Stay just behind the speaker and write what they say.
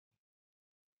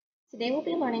Today we'll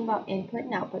be learning about input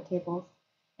and output tables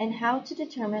and how to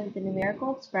determine the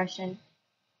numerical expression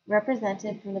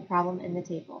represented from the problem in the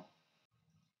table.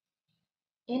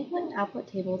 Input and output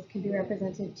tables can be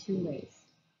represented two ways.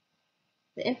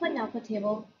 The input and output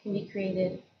table can be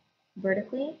created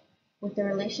vertically with the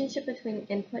relationship between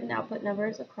input and output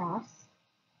numbers across,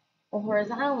 or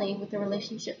horizontally with the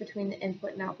relationship between the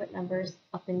input and output numbers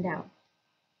up and down.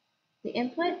 The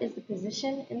input is the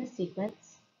position in the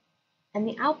sequence, and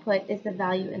the output is the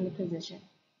value in the position.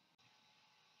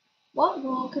 What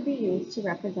rule could be used to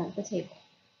represent the table?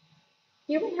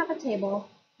 Here we have a table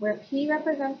where P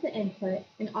represents the input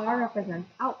and R represents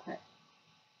output.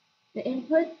 The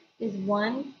input is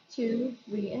 1, 2,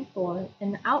 3, and 4,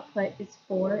 and the output is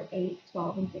 4, 8,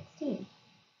 12, and 16.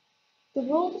 The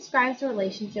rule describes the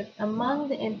relationship among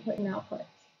the input and outputs.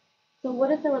 So what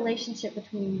is the relationship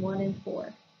between 1 and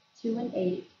 4, 2 and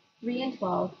 8, 3 and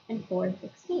 12, and 4 and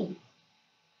 16?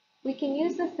 We can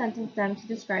use the sentence stem to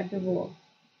describe the rule.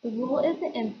 The rule is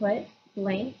the input,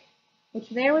 blank, which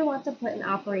there we want to put an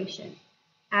operation,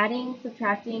 adding,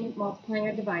 subtracting, multiplying,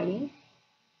 or dividing,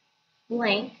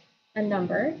 blank, a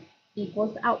number,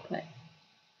 equals the output.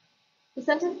 The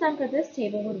sentence stem for this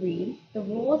table would read, the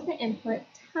rule is the input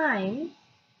times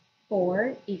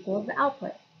 4 equals the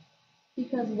output.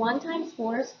 Because 1 times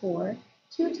 4 is 4,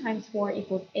 2 times 4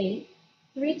 equals 8,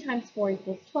 3 times 4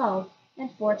 equals 12, and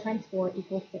 4 times 4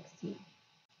 equals 16.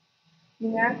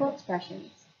 Numerical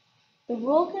expressions. The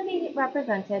rule can be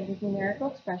represented with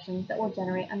numerical expressions that will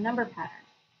generate a number pattern.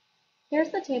 Here's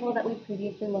the table that we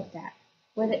previously looked at,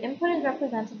 where the input is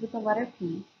represented with the letter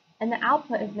P and the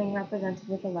output is being represented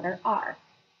with the letter R.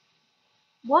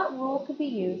 What rule could be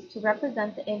used to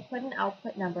represent the input and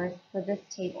output numbers for this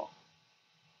table?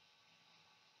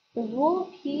 The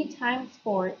rule P times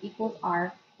 4 equals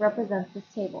R represents this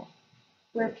table,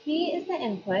 where P is the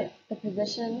input, the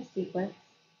position in the sequence,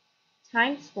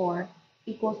 times 4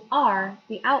 equals R,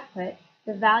 the output,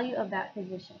 the value of that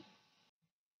position.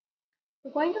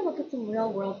 We're going to look at some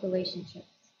real-world relationships.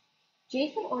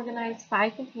 Jason organized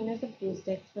 5 containers of glue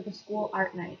sticks for the school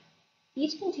art night.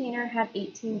 Each container had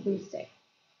 18 glue sticks.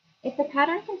 If the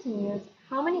pattern continues,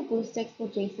 how many glue sticks will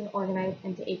Jason organize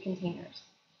into 8 containers?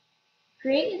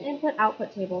 Create an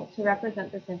input-output table to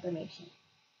represent this information.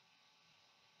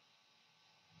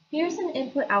 Here's an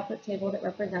input-output table that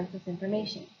represents this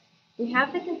information. We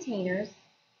have the containers,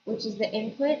 which is the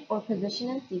input or position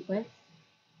in sequence,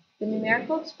 the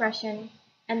numerical expression,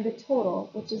 and the total,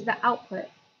 which is the output,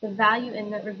 the value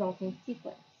in the resulting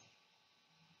sequence.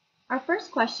 Our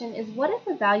first question is, what is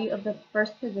the value of the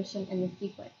first position in the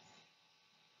sequence?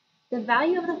 The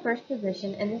value of the first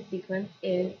position in the sequence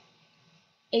is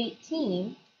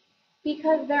 18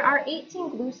 because there are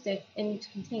 18 glue sticks in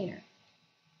each container.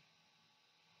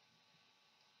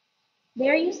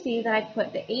 There you see that I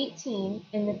put the 18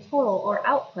 in the total or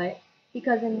output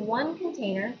because in one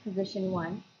container, position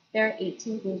 1, there are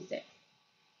 18 glue sticks.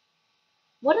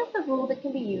 What is the rule that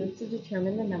can be used to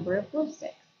determine the number of glue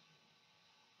sticks?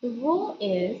 The rule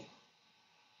is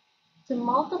to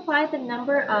multiply the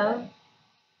number of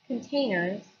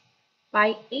containers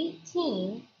by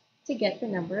 18 to get the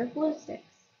number of glue sticks.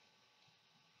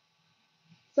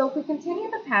 So if we continue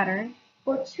the pattern,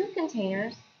 for 2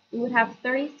 containers, we would have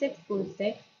 36 glue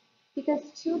sticks because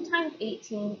 2 times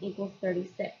 18 equals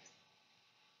 36.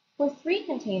 For 3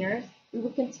 containers, we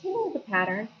would continue the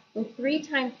pattern with 3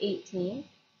 times 18,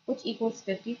 which equals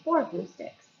 54 glue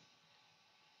sticks.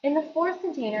 In the 4th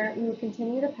container, we would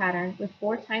continue the pattern with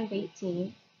 4 times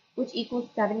 18, which equals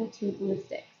 72 glue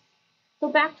sticks. So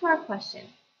back to our question,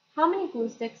 how many glue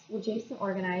sticks will Jason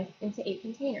organize into 8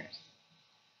 containers?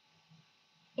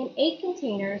 In 8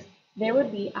 containers, there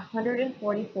would be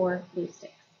 144 glue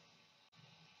sticks.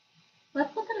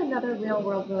 Let's look at another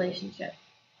real-world relationship.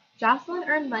 Jocelyn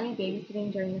earned money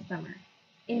babysitting during the summer.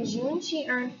 In June, she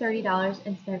earned $30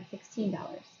 and spent $16.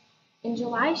 In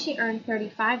July, she earned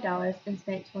 $35 and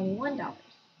spent $21.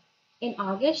 In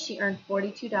August, she earned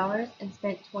 $42 and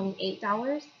spent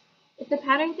 $28. If the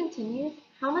pattern continues,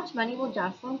 how much money will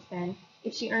Jocelyn spend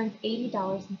if she earns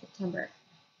 $80 in September?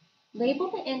 Label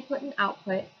the input and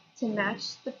output to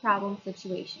match the problem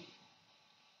situation.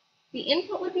 The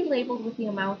input would be labeled with the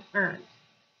amount earned.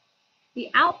 The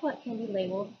output can be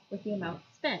labeled with the amount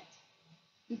spent.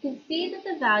 You can see that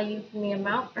the value from the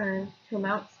amount earned to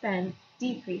amount spent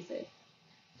decreases.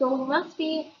 So we must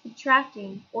be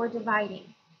subtracting or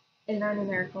dividing in our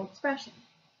numerical expression.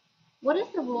 What is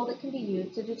the rule that can be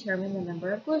used to determine the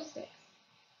number of glue sticks?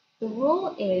 The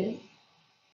rule is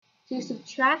to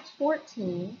subtract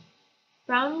 14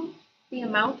 from the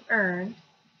amount earned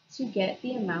to get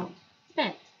the amount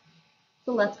spent.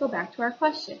 So let's go back to our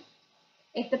question.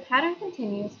 If the pattern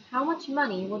continues, how much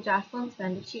money will Jocelyn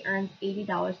spend if she earns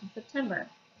 $80 in September?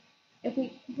 If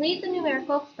we complete the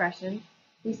numerical expression,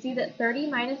 we see that 30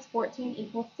 minus 14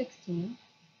 equals 16,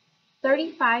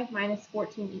 35 minus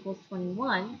 14 equals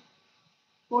 21,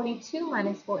 42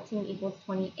 minus 14 equals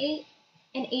 28,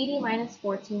 and 80 minus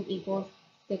 14 equals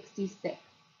 66.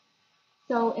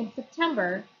 So in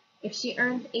September, if she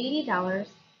earns $80,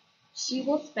 she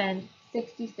will spend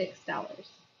 $66.